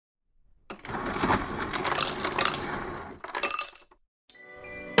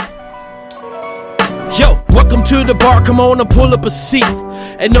Welcome to the bar, come on and pull up a seat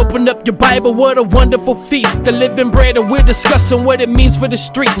and open up your Bible, what a wonderful feast. The living bread, and we're discussing what it means for the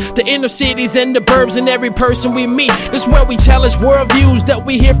streets, the inner cities and the burbs, and every person we meet. This is where we challenge worldviews that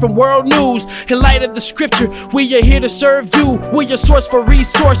we hear from world news. In light of the scripture, we are here to serve you. We're your source for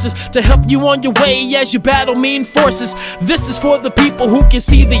resources to help you on your way as you battle mean forces. This is for the people who can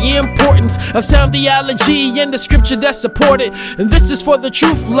see the importance of sound theology and the scripture that support it. And this is for the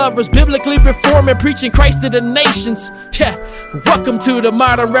truth lovers, biblically reforming, preaching Christ to the nations. Yeah, welcome to the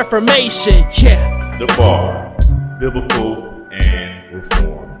modern Reformation. Yeah, the bar, biblical and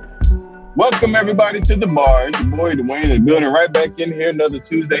reformed. Welcome everybody to the bar. It's your boy Dwayne in the building, right back in here another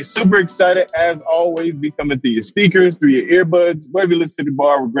Tuesday. Super excited as always. Be coming through your speakers, through your earbuds, wherever you listen to the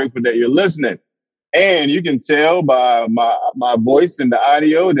bar. We're grateful that you're listening. And you can tell by my voice and the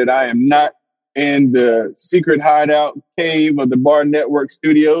audio that I am not in the secret hideout cave of the Bar Network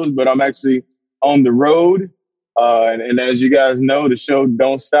studios, but I'm actually on the road. And as you guys know, the show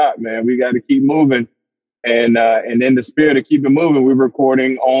don't stop, man. We got to keep moving. And in the spirit of keeping moving, we're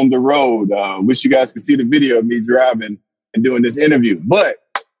recording on the road. Wish you guys could see the video of me driving and doing this interview. But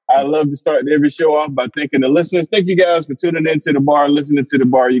I love to start every show off by thanking the listeners. Thank you guys for tuning into the bar, listening to the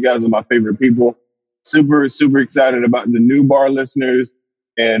bar. You guys are my favorite people. Super, super excited about the new bar listeners.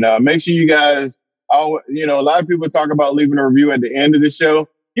 And make sure you guys, a lot of people talk about leaving a review at the end of the show.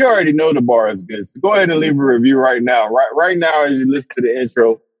 You already know the bar is good. So go ahead and leave a review right now. Right now, as you listen to the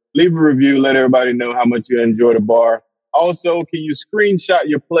intro, leave a review. Let everybody know how much you enjoy the bar. Also, can you screenshot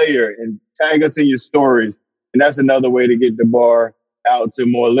your player and tag us in your stories? And that's another way to get the bar out to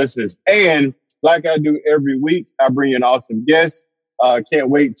more listeners. And like I do every week, I bring in awesome guests. Can't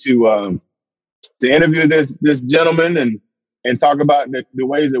wait to interview this gentleman and talk about the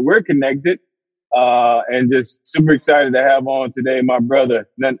ways that we're connected. And just super excited to have on today my brother,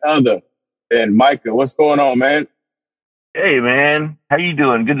 none other than Micah. What's going on, man? Hey, man. How you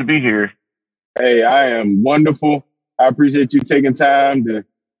doing? Good to be here. Hey, I am wonderful. I appreciate you taking time to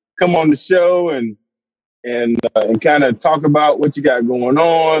come on the show and kind of talk about what you got going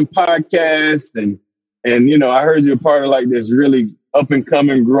on, podcast, and I heard you're part of like this really up and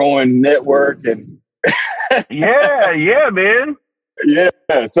coming, growing network, and yeah, man. Yeah.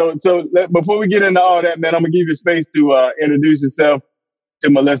 So before we get into all that, man, I'm gonna give you space to introduce yourself to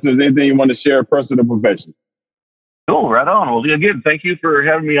my listeners. Anything you want to share, personal, professional. Cool, right on. Well, again, thank you for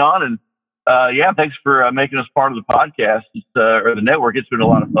having me on, and thanks for making us part of the podcast or the network. It's been a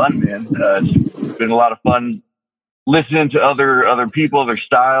lot of fun, man. It's been a lot of fun listening to other people, their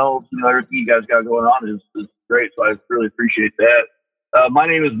styles, everything you guys got going on is great. So I really appreciate that. My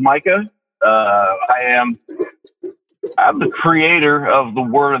name is Micah. I'm the creator of the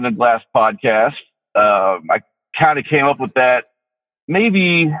Word in the Glass podcast. I kind of came up with that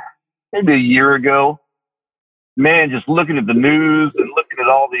maybe a year ago. Man, just looking at the news and looking at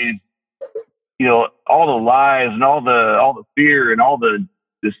all these, all the lies and all the fear and all the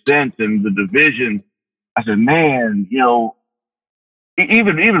dissent and the division. I said, man,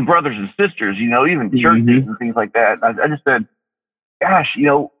 even brothers and sisters, even churches and things like that. I just said, gosh,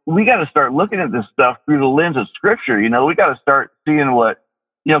 we got to start looking at this stuff through the lens of Scripture. We got to start seeing what,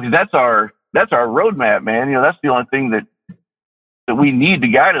 because that's our roadmap, man. That's the only thing that we need to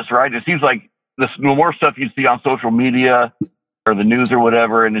guide us, right? It seems like the more stuff you see on social media or the news or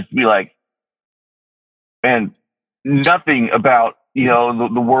whatever, and it's be like, man, nothing about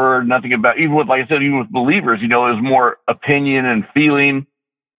the Word, nothing about even with, like I said, even with believers, it was more opinion and feeling.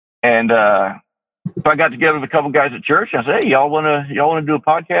 And so I got together with a couple guys at church. And I said, hey, y'all want to do a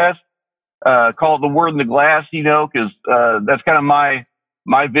podcast? Call it The Word in the Glass, because that's kind of my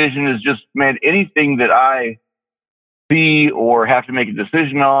vision is just, man, anything that I see or have to make a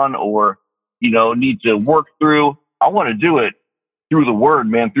decision on or, need to work through, I want to do it through the Word,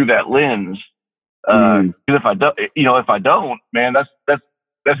 man, through that lens. Because if I don't, man,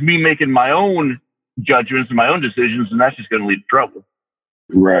 that's me making my own judgments and my own decisions, and that's just going to lead to trouble.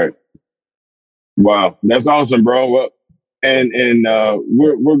 Right. Wow, that's awesome, bro. Well, and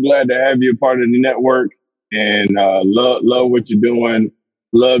we're glad to have you a part of the network, and love what you're doing.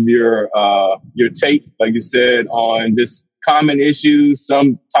 Love your take, like you said, on just common issues,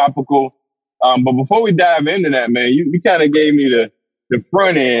 some topical. But before we dive into that, man, you kind of gave me the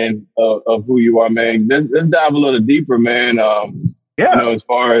front end of who you are, man. Let's dive a little deeper, man. As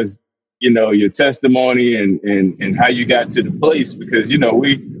far as your testimony and how you got to the place, because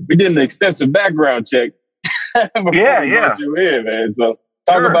we did an extensive background check before we brought you in, man. So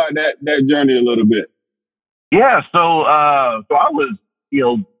talk about that journey a little bit. Yeah, so I was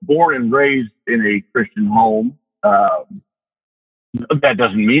born and raised in a Christian home. That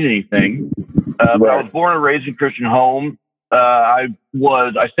doesn't mean anything. But I was born and raised in a Christian home. I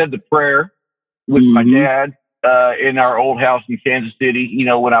said the prayer with my dad in our old house in Kansas City, you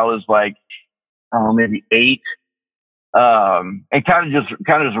know, when I was like, maybe 8. And kind of just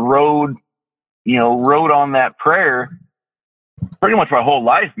rode on that prayer pretty much my whole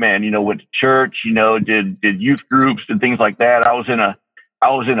life, man. You know, went to church, you know, did youth groups and things like that. I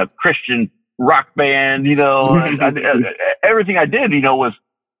was in a Christian rock band, you know, and everything I did, you know, was,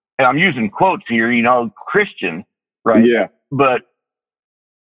 and I'm using quotes here, you know, Christian, right? Yeah. But,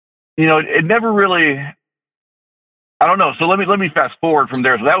 you know, it never really, I don't know. So let me fast forward from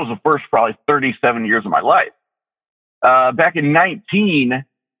there. So that was the first probably 37 years of my life. Back in 19,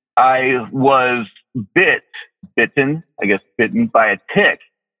 I was bitten by a tick.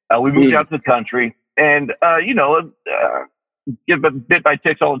 We moved out to the country, and get bit by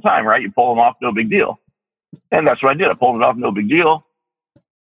ticks all the time, right? You pull them off, no big deal. And that's what I did. I pulled it off, no big deal.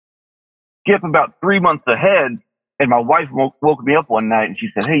 Skip about 3 months ahead, and my wife woke me up one night, and she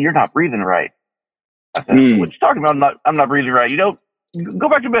said, "Hey, you're not breathing right." I said, "What you talking about? I'm not breathing right. You know, go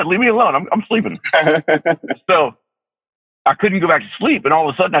back to bed. Leave me alone. I'm sleeping." So I couldn't go back to sleep, and all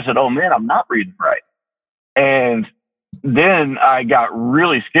of a sudden I said, "Oh man, I'm not breathing right." And then I got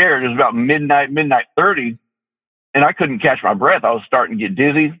really scared. It was about midnight 30, and I couldn't catch my breath. I was starting to get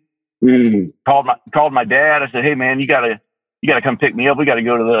dizzy. Called my dad. I said, "Hey man, you gotta come pick me up. We gotta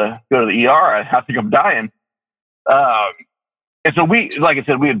go to the ER. I think I'm dying." And so like I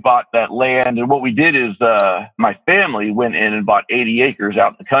said, we had bought that land, and what we did is my family went in and bought 80 acres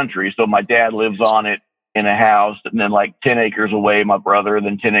out in the country. So my dad lives on it in a house, and then like 10 acres away, my brother, and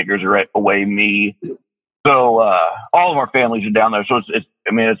then 10 acres away, me. So all of our families are down there. So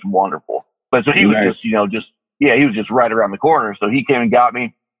it's wonderful. But so he was nice. He was just right around the corner. So he came and got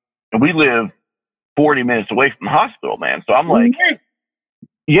me, and we live 40 minutes away from the hospital, man. So I'm like,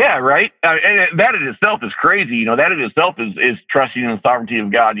 yeah, right. And that in itself is crazy. You know, that in itself is trusting in the sovereignty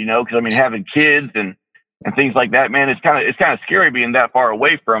of God, you know, because I mean, having kids and things like that, man, it's kind of scary being that far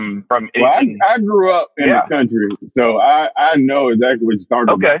away from. Well, I grew up in the country, so I know exactly what you're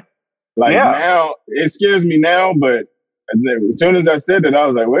talking about. Like now, it scares me now, but as soon as I said that, I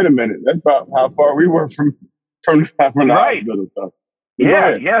was like, wait a minute, that's about how far we were from the hospital. So,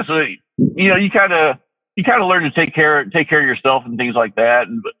 yeah. So you know, you kind of learn to take care of yourself and things like that.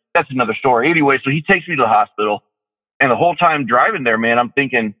 And that's another story. Anyway, so he takes me to the hospital, and the whole time driving there, man, I'm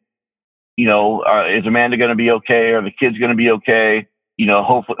thinking, you know, is Amanda going to be okay? Are the kids going to be okay? You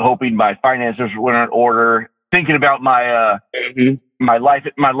know, hoping my finances were in order. Thinking about my my life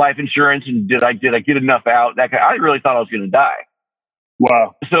insurance, and did I get enough out? I really thought I was going to die.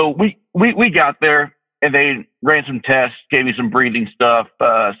 Wow. So we got there, and they ran some tests, gave me some breathing stuff,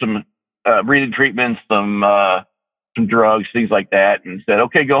 some breathing treatments, some drugs, things like that, and said,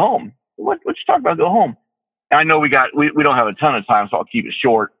 "Okay, go home." What you talking about? Go home. And I know we don't have a ton of time, so I'll keep it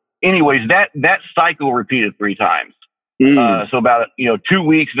short. Anyways, that cycle repeated 3 times. So about 2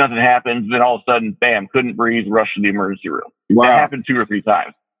 weeks, nothing happens. Then all of a sudden, bam, couldn't breathe, rushed to the emergency room. Wow. That happened 2 or 3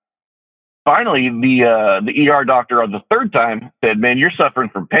 times. Finally, the ER doctor on the 3rd time said, "Man, you're suffering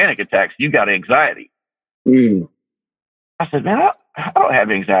from panic attacks. You got anxiety." I said, "Man, I don't have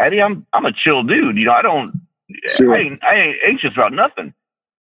anxiety. I'm a chill dude. You know, I ain't anxious about nothing."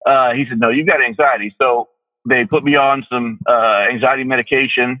 He said, "No, you got anxiety." So they put me on some anxiety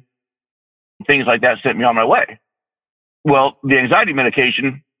medication, things like that, sent me on my way. Well, the anxiety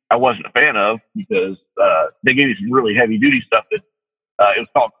medication I wasn't a fan of because they gave me some really heavy duty stuff that it was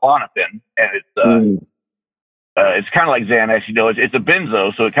called Klonopin, and it's kind of like Xanax. You know, it's a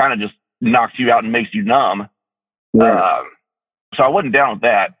benzo, so it kind of just knocks you out and makes you numb. Right. So I wasn't down with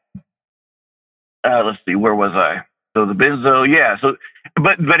that. Let's see, where was I? So the benzo, yeah. So,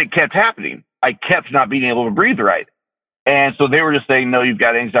 but it kept happening. I kept not being able to breathe right, and so they were just saying, "No, you've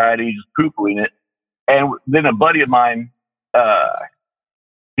got anxiety," just poo-pooing it. And then a buddy of mine,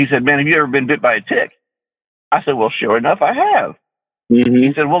 he said, "Man, have you ever been bit by a tick?" I said, "Well, sure enough, I have."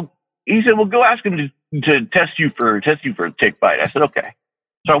 He said, "Well, go ask him to test you for a tick bite." I said, "Okay."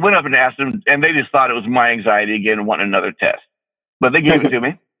 So I went up and asked him, and they just thought it was my anxiety again and wanted another test. But they gave it to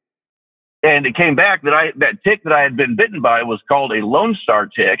me, and it came back that tick that I had been bitten by was called a Lone Star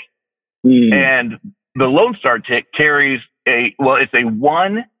tick, and the Lone Star tick carries it's a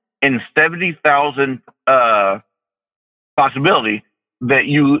 1 in 70,000 possibility that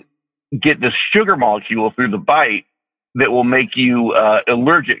you get the sugar molecule through the bite that will make you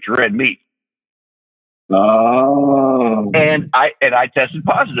allergic to red meat. Oh. And I tested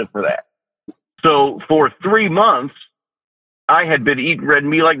positive for that. So for 3 months, I had been eating red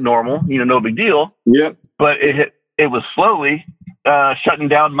meat like normal, no big deal. Yep. But it was slowly shutting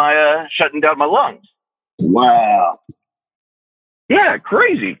down my lungs. Wow. Yeah,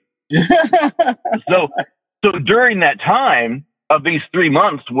 crazy. So during that time of these 3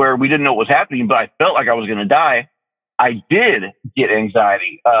 months where we didn't know what was happening, but I felt like I was going to die, I did get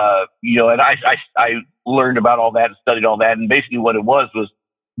anxiety. And I learned about all that and studied all that, and basically what it was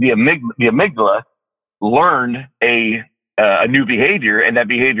the amygdala learned a new behavior, and that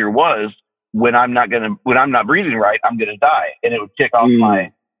behavior was when I'm not breathing right, I'm gonna die, and it would kick off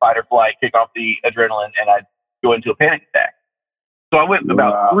my fight or flight, kick off the adrenaline, and I'd go into a panic attack. So I went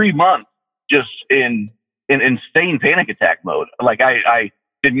about 3 months just in insane panic attack mode. Like I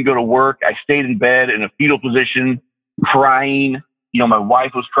didn't go to work. I stayed in bed in a fetal position, crying. My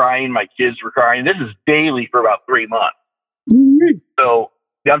wife was crying. My kids were crying. This is daily for about 3 months. Mm-hmm. So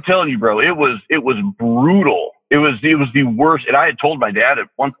I'm telling you, bro, it was brutal. It was the worst. And I had told my dad at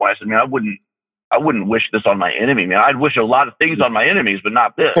one point, I said, man, I wouldn't wish this on my enemy, man. I'd wish a lot of things on my enemies, but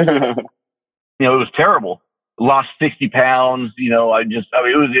not this. It was terrible. Lost 60 pounds. It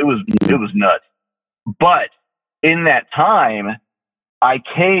was nuts. But in that time, I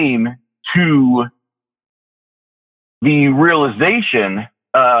came to the realization,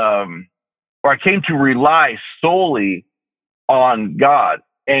 or I came to rely solely on God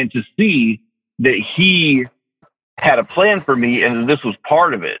and to see that He had a plan for me, and this was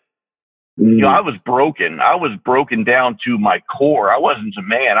part of it. I was broken. I was broken down to my core. I wasn't a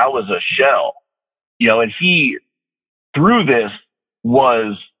man. I was a shell. And He, through this,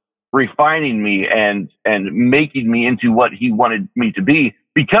 was refining me and making me into what He wanted me to be.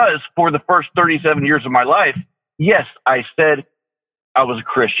 Because for the first 37 years of my life, yes, I said I was a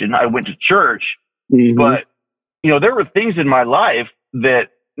Christian. I went to church, but there were things in my life that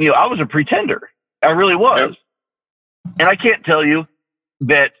I was a pretender. I really was. Yep. And I can't tell you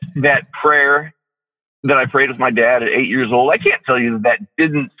that prayer that I prayed with my dad at 8 years old, I can't tell you that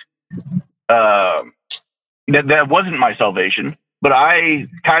didn't, that wasn't my salvation, but I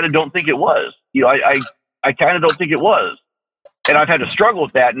kind of don't think it was. I kind of don't think it was. And I've had to struggle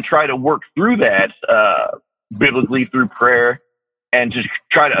with that and try to work through that, biblically through prayer and just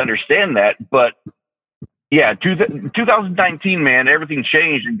try to understand that. But yeah, 2019, man, everything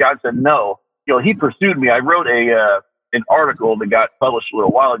changed and God said no. He pursued me. I wrote an article that got published a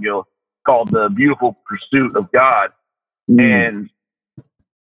little while ago called The Beautiful Pursuit of God. And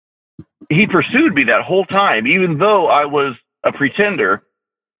He pursued me that whole time, even though I was a pretender.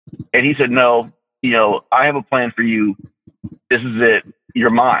 And He said, no, I have a plan for you. This is it. You're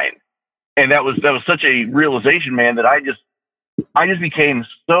mine. And that was such a realization, man, that I just became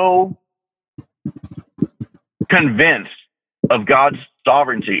so convinced of God's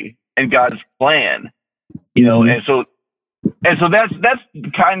sovereignty and God's plan, and so that's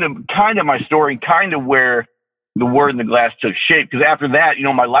kind of my story, kind of where the Word in the Glass took shape. Because after that,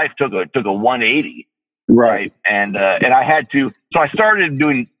 my life took a 180, right? And I had to, so I started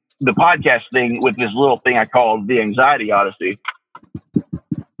doing the podcast thing with this little thing I called the Anxiety Odyssey,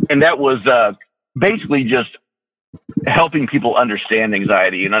 and that was basically just helping people understand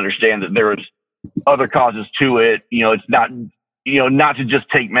anxiety and understand that there is other causes to it. It's not, not to just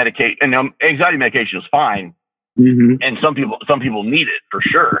take medication. And anxiety medication is fine, and some people need it for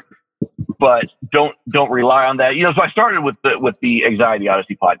sure, but don't rely on that. So I started with the Anxiety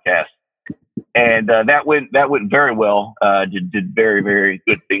Odyssey podcast, and that went very well. Did very, very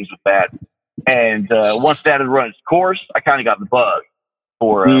good things with that. And once that had run its course, I kind of got the bug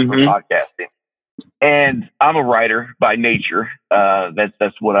for podcasting. And I'm a writer by nature.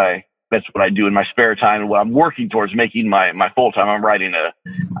 That's what I do in my spare time, and what I'm working towards making my full time. I'm writing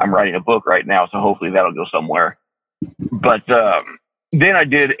a book right now, so hopefully that'll go somewhere. But then I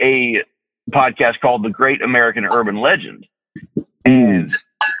did a podcast called The Great American Urban Legend, and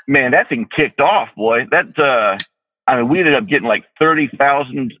man, that thing kicked off, boy. We ended up getting like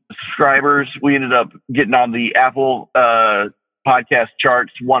 30,000 subscribers. We ended up getting on the Apple podcast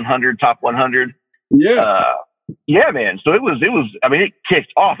charts, top 100. Yeah. Yeah, man. So it was, it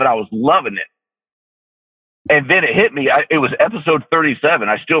kicked off and I was loving it. And then it hit me. It was episode 37.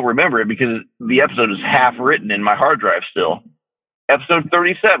 I still remember it because the episode is half written in my hard drive still. Episode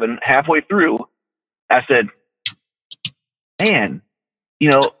 37, halfway through, I said, man,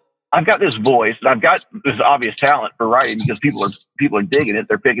 I've got this voice and I've got this obvious talent for writing because people are digging it.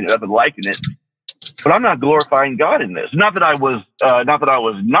 They're picking it up and liking it. But I'm not glorifying God in this. Not that I was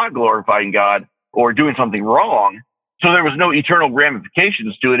not glorifying God or doing something wrong. So there was no eternal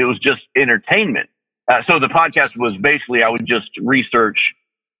ramifications to it. It was just entertainment. So the podcast was basically, I would just research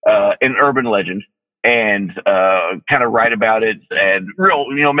an urban legend and kind of write about it and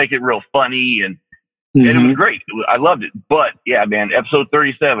make it real funny and And it was great. I loved it. But yeah, man, episode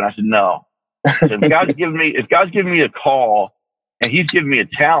 37, I said, no. So if God's giving me a call and he's giving me a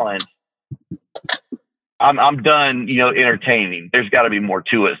talent, I'm done, entertaining. There's got to be more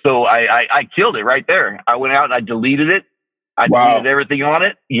to it. So I killed it right there. I went out and I deleted it. I deleted everything on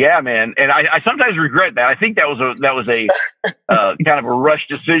it. Yeah, man. And I sometimes regret that. I think that was a kind of a rush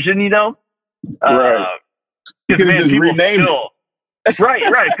decision, Right. You could have just renamed it. Right.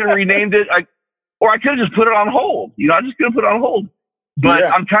 I could have renamed it. Or I could have just put it on hold. I just could have put it on hold. But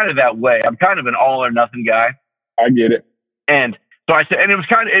I'm kind of that way. I'm kind of an all or nothing guy. I get it. And so I said, and it was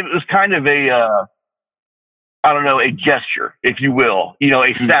kind of a, I don't know, a gesture, if you will,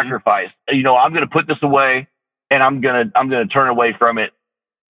 a sacrifice. I'm going to put this away, and I'm going to turn away from it,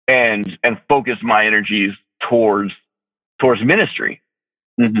 and focus my energies towards ministry.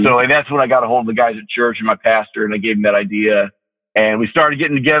 So, and that's when I got a hold of the guys at church and my pastor, and I gave him that idea, and we started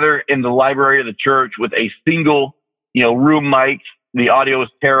getting together in the library of the church with a single, room mic. The audio was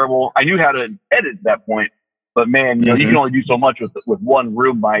terrible. I knew how to edit at that point, but man, you can only do so much with one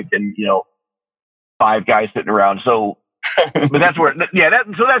room mic and 5 guys sitting around. So, but that's where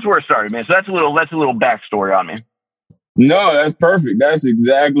it started, man. So that's a little backstory on me. No, that's perfect. That's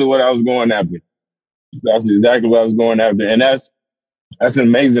exactly what I was going after. And that's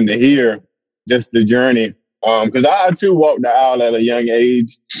amazing to hear, just the journey. Because I too walked the aisle at a young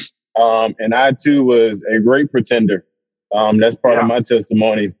age. And I too was a great pretender. That's part of my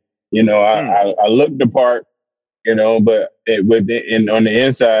testimony. I looked the part, but on the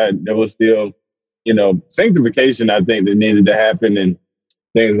inside, there was still, sanctification, I think, that needed to happen and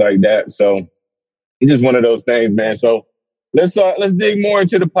things like that. So it's just one of those things, man. So let's dig more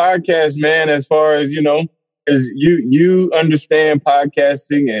into the podcast, man, as far as, as you understand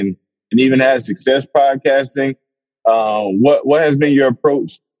podcasting and even had success podcasting. What has been your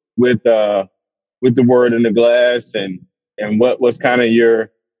approach with the Word in the Glass, and what's kind of your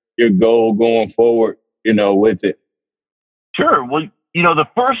goal going forward, with it? Sure. Well, the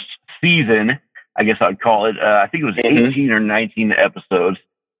first season, I guess I'd call it, I think it was 18 or 19 episodes.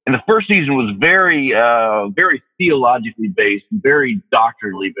 And the first season was very, very theologically based, very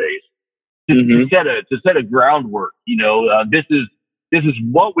doctrinally based, to set a groundwork. This is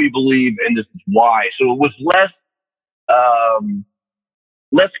what we believe, and this is why. So it was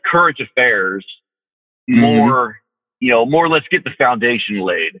less current affairs, more let's get the foundation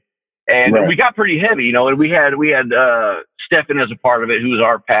laid. And we got pretty heavy, and we had Stephen as a part of it, who's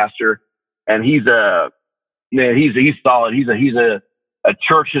our pastor, and he's solid. He's a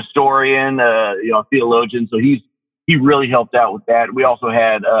church historian, theologian. So he really helped out with that. We also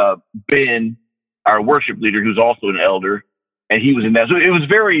had Ben, our worship leader, who's also an elder, and he was in that. So it was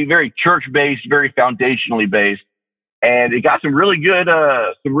very, very church based, very foundationally based, and it got some really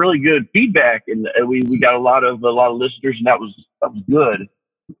good feedback, and we got a lot of listeners, and that was good.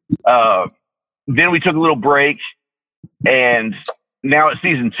 Then we took a little break, and now at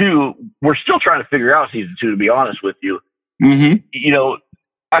season 2, we're still trying to figure out season 2, to be honest with you.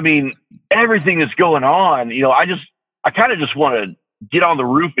 I mean, everything that's going on, I kind of just want to get on the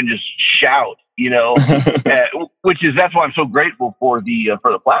roof and just shout, that's why I'm so grateful for the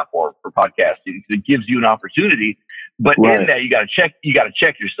platform for podcasting, because it gives you an opportunity. But in that, you got to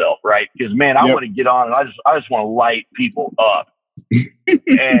check yourself, right? Because man, I want to get on, and I just want to light people up.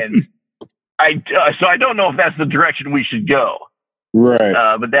 And so I don't know if that's the direction we should go.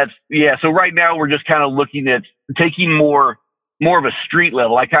 Right. But so right now we're just kind of looking at taking more of a street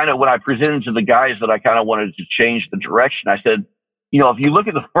level. When I presented to the guys that I kind of wanted to change the direction, I said, if you look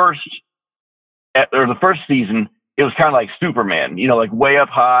at the first season, it was kind of like Superman, like way up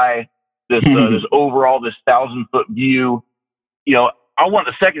high, this overall, this 1,000-foot view. I want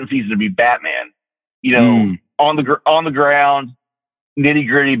the second season to be Batman, on the ground, nitty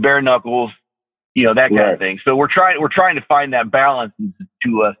gritty, bare knuckles, that kind of thing. So we're trying to find that balance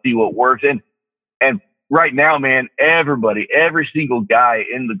to see what works. And right now, man, every single guy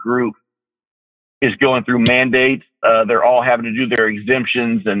in the group is going through mandates. They're all having to do their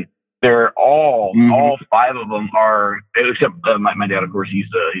exemptions, and they're all 5 of them are, except my dad, of course, he's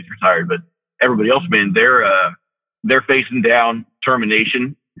retired, but everybody else, man, they're facing down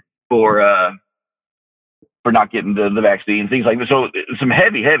termination for not getting the vaccine, things like this. So some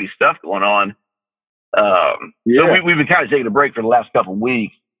heavy stuff going on. So we've been kind of taking a break for the last couple of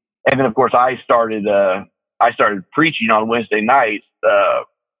weeks. And then of course I started preaching on Wednesday nights.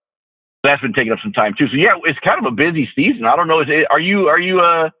 That's been taking up some time too. So yeah, it's kind of a busy season. I don't know. Are you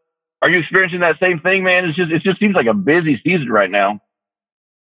experiencing that same thing, man? It just seems like a busy season right now.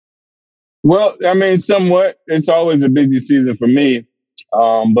 Well, I mean, somewhat. It's always a busy season for me.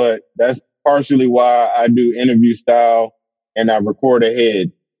 But that's partially why I do interview style and I record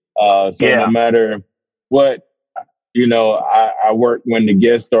ahead. So no matter what, I work when the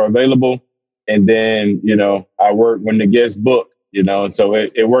guests are available, and then, I work when the guests book, so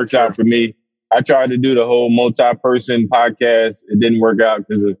it works out for me. I tried to do the whole multi-person podcast. It didn't work out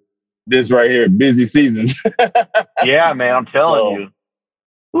because of this right here, busy seasons. Yeah, man, I'm telling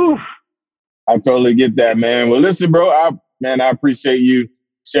you. Oof. I totally get that, man. Well, listen, bro, I appreciate you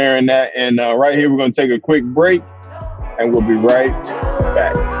sharing that. And right here, we're going to take a quick break, and we'll be right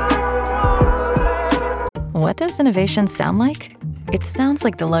back. What does innovation sound like? It sounds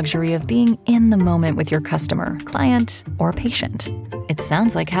like the luxury of being in the moment with your customer, client, or patient. It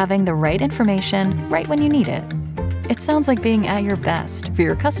sounds like having the right information right when you need it. It sounds like being at your best for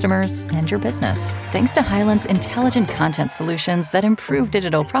your customers and your business, thanks to Hyland's intelligent content solutions that improve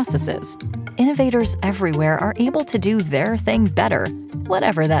digital processes. Innovators everywhere are able to do their thing better,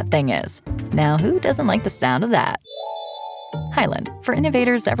 whatever that thing is. Now, who doesn't like the sound of that? Hyland, for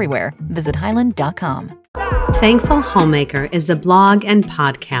innovators everywhere. Visit hyland.com. Thankful Homemaker is a blog and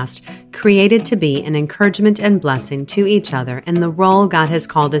podcast created to be an encouragement and blessing to each other in the role God has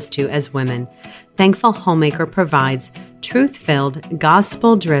called us to as women. Thankful Homemaker provides truth-filled,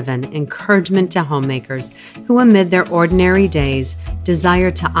 gospel-driven encouragement to homemakers who, amid their ordinary days,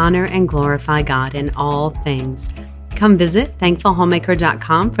 desire to honor and glorify God in all things. Come visit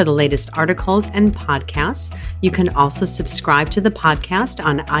thankfulhomemaker.com for the latest articles and podcasts. You can also subscribe to the podcast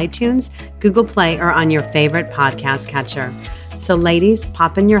on iTunes, Google Play, or on your favorite podcast catcher. So ladies,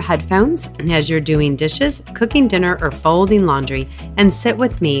 pop in your headphones as you're doing dishes, cooking dinner, or folding laundry, and sit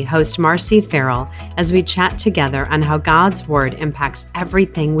with me, host Marcy Farrell, as we chat together on how God's Word impacts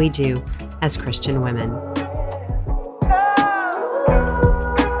everything we do as Christian women.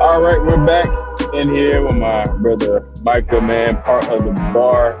 All right, we're back in here with my brother Micah, man, part of the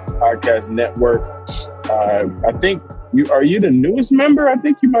Bar Podcast Network. I think are you the newest member? I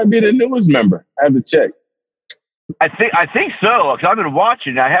think you might be the newest member. I have to check. I think so, because I've been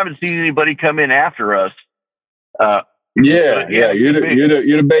watching. I haven't seen anybody come in after us. You're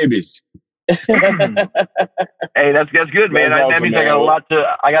the babies. Hey, that's good, man. That's awesome, that means man.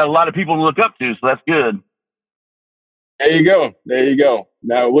 I got a lot of people to look up to, so that's good. There you go.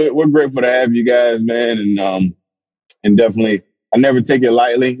 Now we're grateful to have you guys, man, and definitely I never take it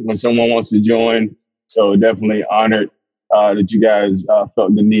lightly when someone wants to join. So definitely honored that you guys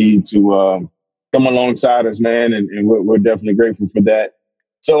felt the need to come alongside us, man, and we're definitely grateful for that.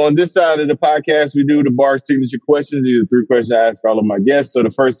 So on this side of the podcast, we do the bar signature questions. These are 3 questions I ask all of my guests. So the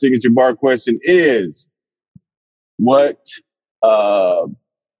first signature bar question is, what kind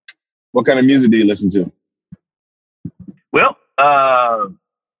of music do you listen to? Well,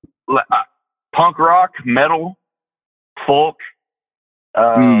 punk rock, metal, folk.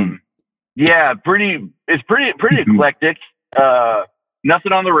 Yeah, it's pretty eclectic.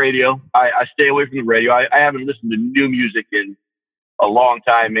 Nothing on the radio. I stay away from the radio. I haven't listened to new music in a long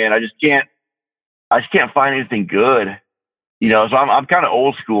time, man. I just can't find anything good. So I'm kind of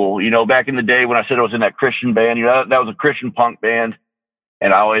old school. Back in the day when I said I was in that Christian band, that was a Christian punk band.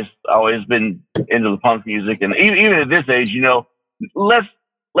 And I always been into the punk music, and even at this age, less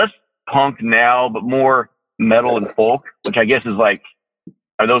punk now, but more metal and folk, which I guess is like,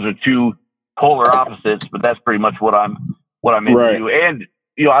 those are 2 polar opposites, but that's pretty much what I'm into. Right. And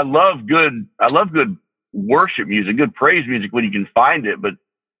I love good worship music, good praise music when you can find it. But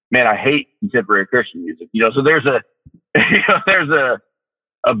man, I hate contemporary Christian music. So there's a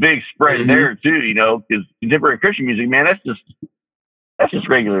big spread there too. Because contemporary Christian music, man, that's just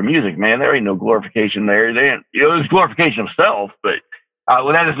regular music, man. There ain't no glorification there. There's glorification of self, but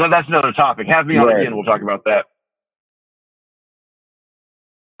that's another topic. Have me on again. We'll talk about that.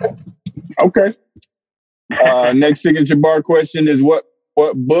 Okay. Next signature bar question is, what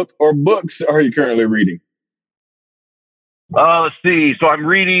book or books are you currently reading? Let's see. So I'm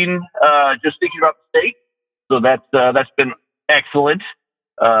reading Just Thinking About the State. So that's been excellent.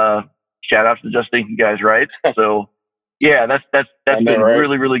 Shout out to the Just Thinking guys, right? So. Yeah, that's been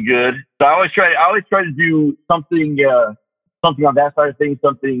really, really good. So I always try to do something on that side of things,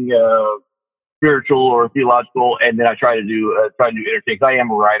 something spiritual or theological, and then I try to do entertain. I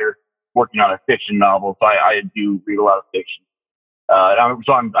am a writer working on a fiction novel, so I do read a lot of fiction.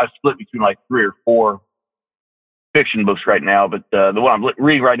 I split between like 3 or 4 fiction books right now, but the one I'm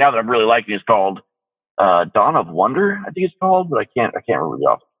reading right now that I'm really liking is called Dawn of Wonder, I think it's called, but I can't remember the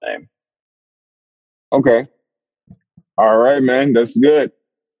author's name. Okay. All right, man. That's good.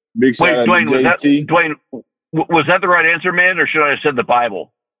 Big shout out Dwayne, to JT. Dwayne, was that the right answer, man, or should I have said the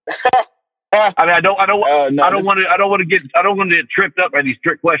Bible? I mean, I don't want to get tripped up by these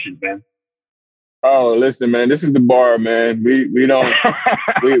trick questions, man. Oh, listen, man, this is the bar, man. We don't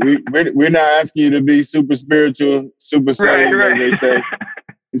we're not asking you to be super spiritual, super saved, right. as they say.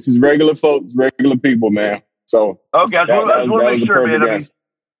 This is regular folks, regular people, man. So okay, I just want to make sure, man. I mean, answer.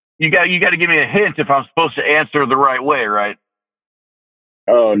 you got to give me a hint if I'm supposed to answer the right way, right?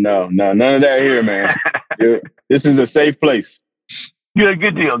 Oh no, none of that here, man. This is a safe place. Good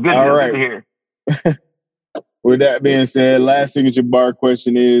deal. Good All deal. right. Good to hear. With that being said, last signature bar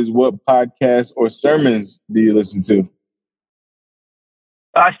question is: what podcasts or sermons do you listen to?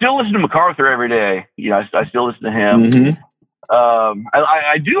 I still listen to MacArthur every day. I still listen to him. Mm-hmm.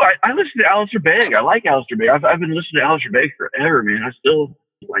 I do. I listen to Alistair Begg. I like Alistair Begg. I've been listening to Alistair Begg forever, man. I still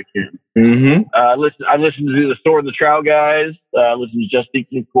like him. Mm-hmm. I listen to the Sword and the Trowel guys. I listen to Just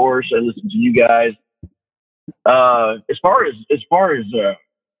Deacon, of course. I listen to you guys. As far as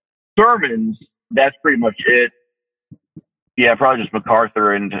sermons, that's pretty much it. Yeah, probably just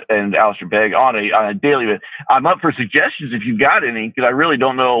MacArthur and Alistair Begg on a daily basis. I'm up for suggestions if you've got any, because I really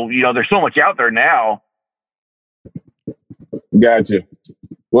don't know. There's so much out there now. Gotcha.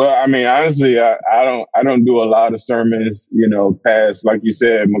 Well, I mean, honestly, I don't do a lot of sermons, past, like you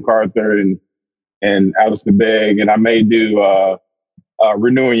said, MacArthur and Alistair Begg, and I may do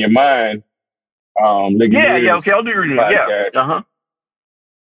Renewing Your Mind. Yeah, okay, I'll do Renewing. Yeah, uh-huh.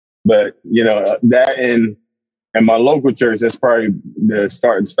 But that and my local church, that's probably the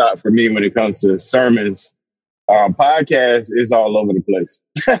start and stop for me when it comes to sermons. Podcast is all over the place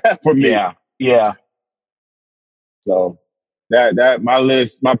for me. Yeah. So that my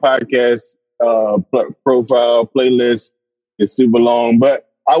list, my podcast profile playlist is super long. But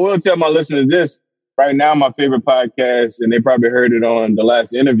I will tell my listeners this right now: my favorite podcast, and they probably heard it on the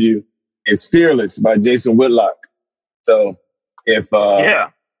last interview, is Fearless by Jason Whitlock. So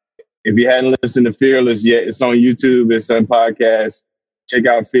if you hadn't listened to Fearless yet, it's on YouTube, it's on podcast. Check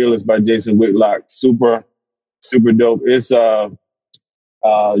out Fearless by Jason Whitlock. Super, super dope. It's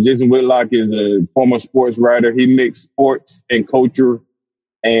Jason Whitlock is a former sports writer. He mixed sports and culture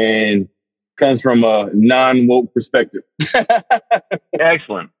and comes from a non-woke perspective.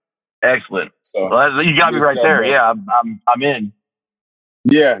 Excellent. So you got me right there. Bro. Yeah, I'm in.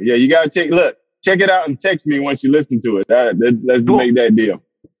 Yeah. You gotta check it out and text me once you listen to it. Let's make that deal.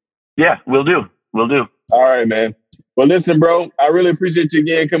 Yeah, we'll do. All right, man. Well, listen, bro, I really appreciate you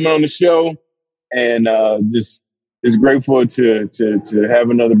again coming on the show, and just grateful to have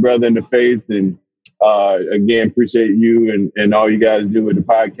another brother in the faith, and again, appreciate you and all you guys do with the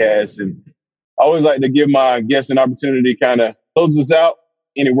podcast. And I always like to give my guests an opportunity to kind of close us out.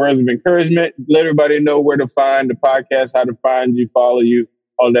 Any words of encouragement? Let everybody know where to find the podcast, how to find you, follow you,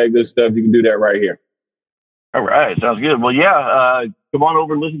 all that good stuff. You can do that right here. All right, sounds good. Well, yeah, come on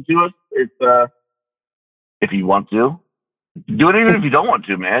over and listen to us. It's if you want to, do it even if you don't want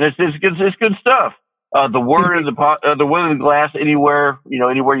to, man. It's good stuff. The word of the word of the glass. Anywhere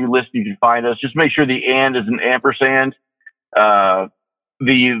you listen, you can find us. Just make sure the and is an ampersand.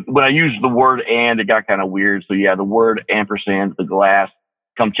 When I used the word and, it got kind of weird. So yeah, the word ampersand, the glass.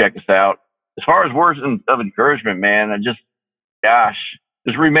 Come check us out. As far as words of encouragement, man, just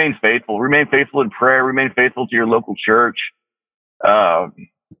remain faithful. Remain faithful in prayer. Remain faithful to your local church. And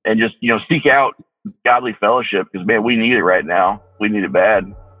just, seek out godly fellowship, because, man, we need it right now. We need it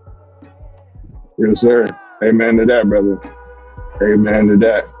bad. Yes, sir. Amen to that, brother. Amen to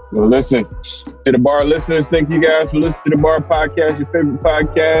that. Well, listen, to the Bar listeners, thank you guys for listening to the Bar Podcast, your favorite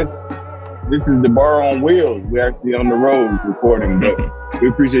podcast. This is the Bar on Wheels. We're actually on the road recording, but we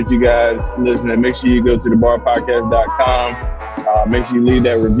appreciate you guys listening. Make sure you go to thebarpodcast.com. Make sure you leave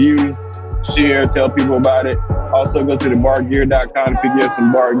that review, share, tell people about it. Also, go to thebargear.com to pick you up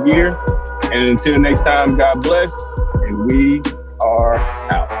some bar gear. And until next time, God bless, and we are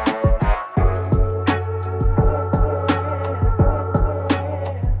out.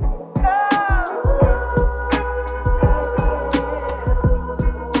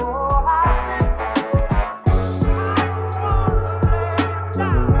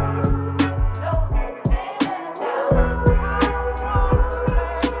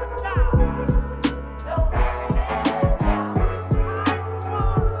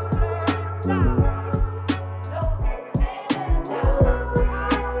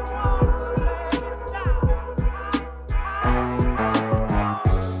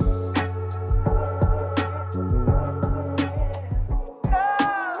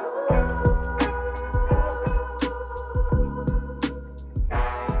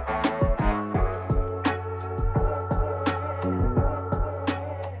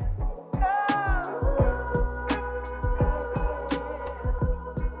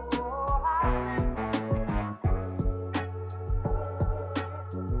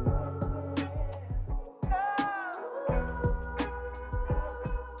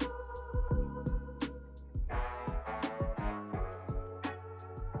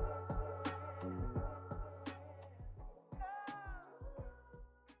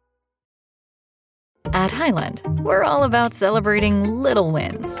 At Highland, we're all about celebrating little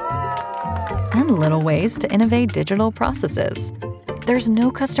wins and little ways to innovate digital processes. There's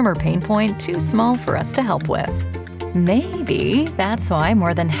no customer pain point too small for us to help with. Maybe that's why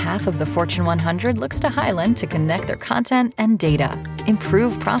more than half of the Fortune 100 looks to Highland to connect their content and data,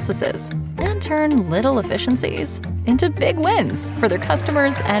 improve processes, and turn little efficiencies into big wins for their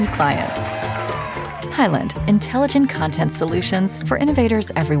customers and clients. Highland, intelligent content solutions for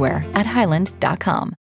innovators everywhere at highland.com.